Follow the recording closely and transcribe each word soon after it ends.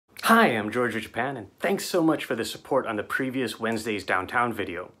Hi, I'm George of Japan, and thanks so much for the support on the previous Wednesday's Downtown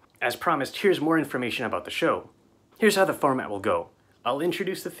video. As promised, here's more information about the show. Here's how the format will go. I'll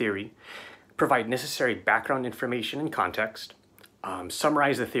introduce the theory, provide necessary background information and context,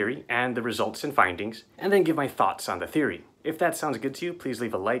 summarize the theory and the results and findings, and then give my thoughts on the theory. If that sounds good to you, please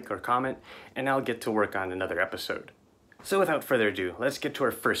leave a like or comment, and I'll get to work on another episode. So without further ado, let's get to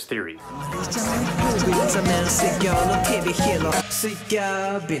our first theory.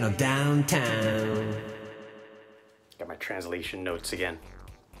 Got my translation notes again.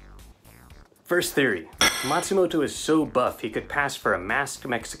 First theory. Matsumoto is so buff he could pass for a masked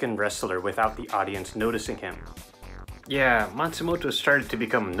Mexican wrestler without the audience noticing him. Yeah, Matsumoto started to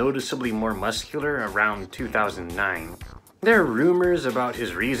become noticeably more muscular around 2009. There are rumors about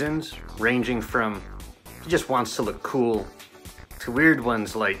his reasons, ranging from he just wants to look cool, to weird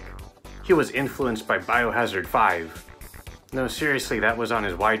ones like he was influenced by Biohazard 5. No, seriously, that was on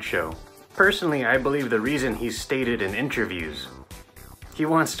his Wide show. Personally, I believe the reason he's stated in interviews. He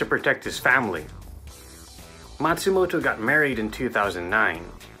wants to protect his family. Matsumoto got married in 2009.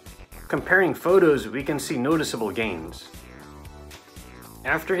 Comparing photos, we can see noticeable gains.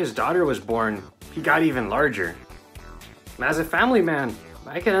 After his daughter was born, he got even larger. As a family man,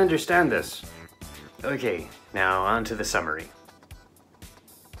 I can understand this. Okay, now on to the summary.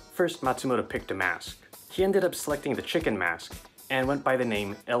 First, Matsumoto picked a mask. He ended up selecting the chicken mask and went by the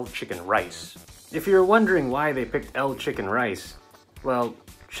name El Chicken Rice. If you're wondering why they picked El Chicken Rice, well,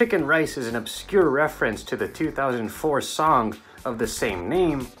 Chicken Rice is an obscure reference to the 2004 song of the same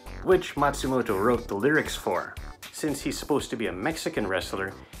name, which Matsumoto wrote the lyrics for. Since he's supposed to be a Mexican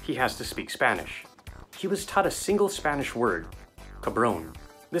wrestler, he has to speak Spanish. He was taught a single Spanish word, cabron.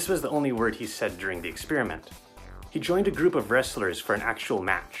 This was the only word he said during the experiment. He joined a group of wrestlers for an actual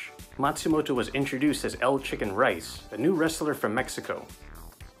match. Matsumoto was introduced as El Chicken Rice, a new wrestler from Mexico.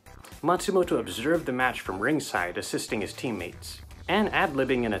 Matsumoto observed the match from ringside, assisting his teammates, and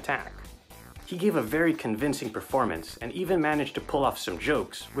ad-libbing an attack. He gave a very convincing performance and even managed to pull off some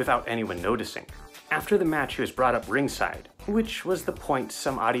jokes without anyone noticing. After the match, he was brought up ringside, which was the point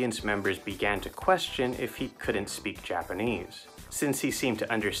some audience members began to question if he couldn't speak Japanese, since he seemed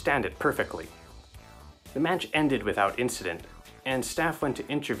to understand it perfectly. The match ended without incident, and staff went to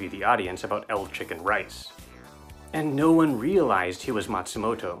interview the audience about El Chicken Rice. And no one realized he was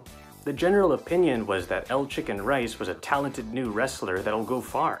Matsumoto. The general opinion was that El Chicken Rice was a talented new wrestler that'll go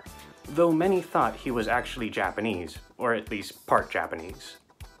far, though many thought he was actually Japanese, or at least part Japanese.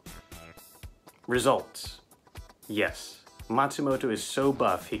 Results. Yes, Matsumoto is so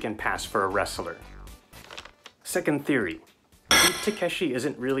buff he can pass for a wrestler. Second theory. Takeshi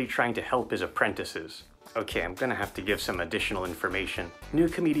isn't really trying to help his apprentices. Okay, I'm gonna have to give some additional information. New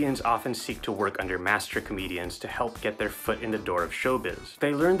comedians often seek to work under master comedians to help get their foot in the door of showbiz.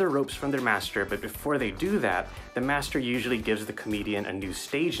 They learn the ropes from their master, but before they do that, the master usually gives the comedian a new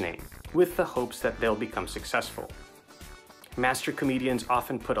stage name, with the hopes that they'll become successful. Master comedians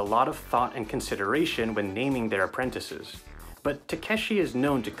often put a lot of thought and consideration when naming their apprentices, but Takeshi is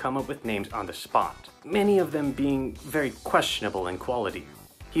known to come up with names on the spot, many of them being very questionable in quality.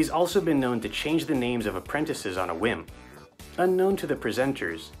 He's also been known to change the names of apprentices on a whim. Unknown to the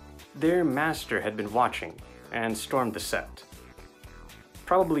presenters, their master had been watching and stormed the set,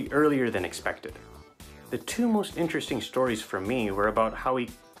 probably earlier than expected. The two most interesting stories for me were about how he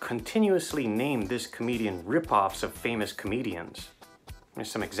continuously named this comedian rip-offs of famous comedians.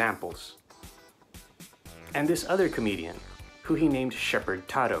 There's some examples. And this other comedian, who he named Shepherd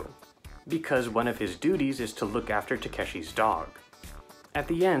Taro, because one of his duties is to look after Takeshi's dog. At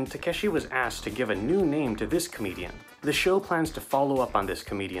the end, Takeshi was asked to give a new name to this comedian. The show plans to follow up on this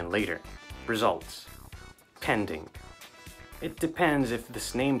comedian later. Results. Pending. It depends if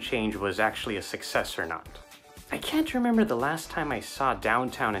this name change was actually a success or not. I can't remember the last time I saw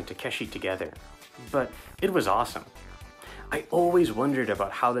Downtown and Takeshi together, but it was awesome. I always wondered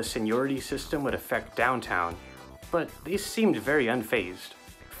about how the seniority system would affect Downtown, but they seemed very unfazed.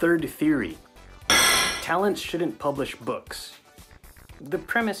 Third theory. Talents shouldn't publish books. The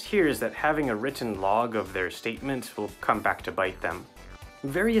premise here is that having a written log of their statements will come back to bite them.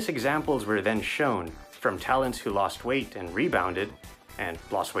 Various examples were then shown, from talents who lost weight and rebounded, and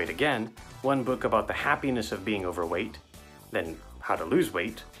lost weight again, one book about the happiness of being overweight, then how to lose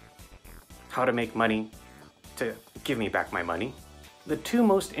weight, how to make money, to give me back my money. The two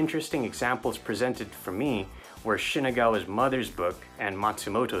most interesting examples presented for me were Shinagawa's mother's book and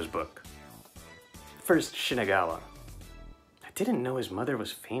Matsumoto's book. First, Shinagawa. I didn't know his mother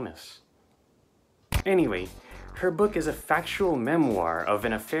was famous. Anyway, her book is a factual memoir of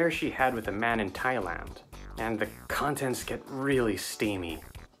an affair she had with a man in Thailand, and the contents get really steamy.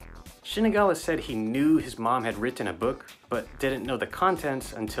 Shinagawa said he knew his mom had written a book, but didn't know the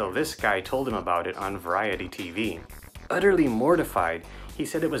contents until this guy told him about it on Variety TV. Utterly mortified, he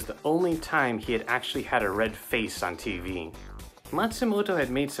said it was the only time he had actually had a red face on TV. Matsumoto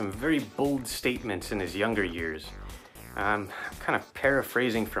had made some very bold statements in his younger years. I'm kind of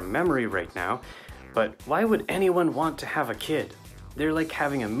paraphrasing from memory right now, but why would anyone want to have a kid? They're like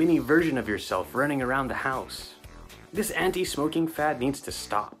having a mini version of yourself running around the house. This anti-smoking fad needs to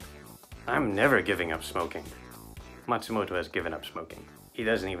stop. I'm never giving up smoking. Matsumoto has given up smoking. He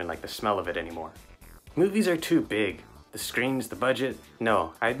doesn't even like the smell of it anymore. Movies are too big. The screens, the budget.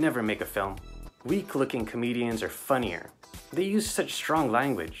 No, I'd never make a film. Weak-looking comedians are funnier. They use such strong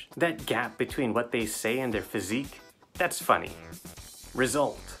language. That gap between what they say and their physique, that's funny.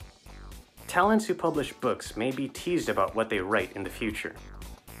 Result. Talents who publish books may be teased about what they write in the future.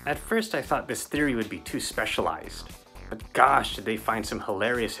 At first I thought this theory would be too specialized. But gosh, did they find some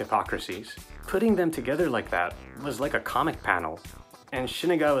hilarious hypocrisies. Putting them together like that was like a comic panel. And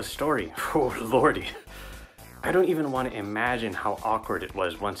Shinagawa's story, oh lordy. I don't even want to imagine how awkward it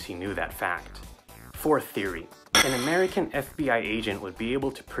was once he knew that fact. Fourth theory. An American FBI agent would be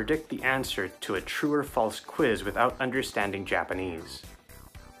able to predict the answer to a true or false quiz without understanding Japanese.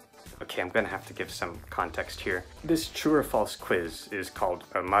 Okay, I'm gonna have to give some context here. This true or false quiz is called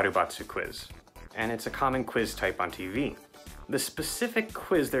a Marubatsu quiz, and it's a common quiz type on TV. The specific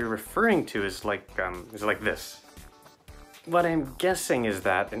quiz they're referring to is like this. What I'm guessing is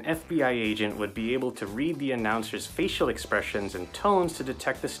that an FBI agent would be able to read the announcer's facial expressions and tones to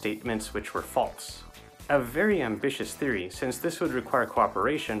detect the statements which were false. A very ambitious theory, since this would require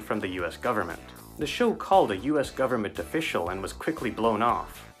cooperation from the US government. The show called a US government official and was quickly blown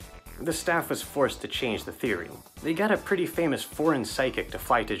off. The staff was forced to change the theory. They got a pretty famous foreign psychic to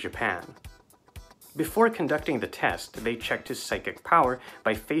fly to Japan. Before conducting the test, they checked his psychic power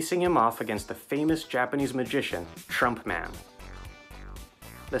by facing him off against the famous Japanese magician, Trump Man.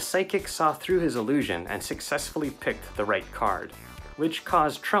 The psychic saw through his illusion and successfully picked the right card, which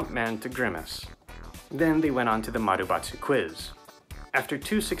caused Trump Man to grimace. Then they went on to the Marubatsu quiz. After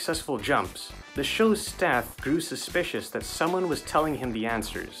 2 successful jumps, the show's staff grew suspicious that someone was telling him the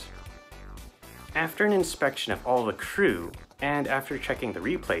answers. After an inspection of all the crew, and after checking the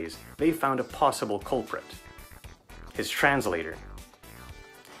replays, they found a possible culprit. His translator.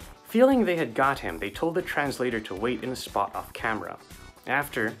 Feeling they had got him, they told the translator to wait in a spot off camera.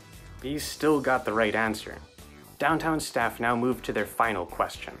 After, he still got the right answer. Downtown staff now moved to their final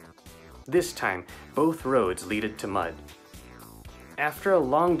question. This time, both roads leaded to mud. After a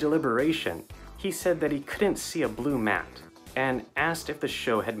long deliberation, he said that he couldn't see a blue mat, and asked if the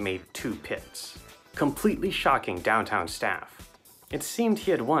show had made 2 pits. Completely shocking downtown staff. It seemed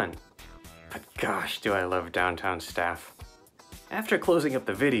he had won. But gosh, do I love downtown staff. After closing up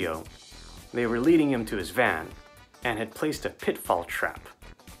the video, they were leading him to his van, and had placed a pitfall trap.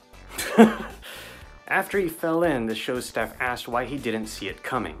 After he fell in, the show's staff asked why he didn't see it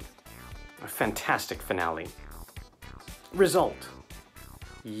coming. A fantastic finale. Result.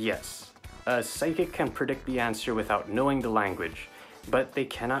 Yes, a psychic can predict the answer without knowing the language, but they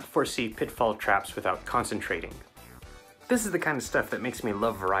cannot foresee pitfall traps without concentrating. This is the kind of stuff that makes me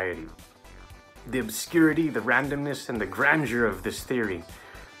love Variety. The obscurity, the randomness, and the grandeur of this theory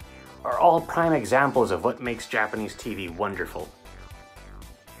are all prime examples of what makes Japanese TV wonderful.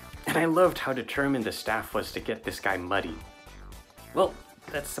 And I loved how determined the staff was to get this guy muddy. Well,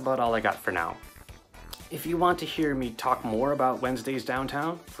 that's about all I got for now. If you want to hear me talk more about Wednesdays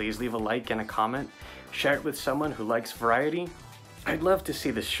Downtown, please leave a like and a comment. Share it with someone who likes Variety. I'd love to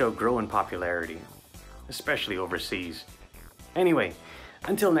see this show grow in popularity, especially overseas. Anyway,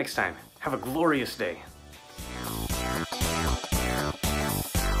 until next time, have a glorious day.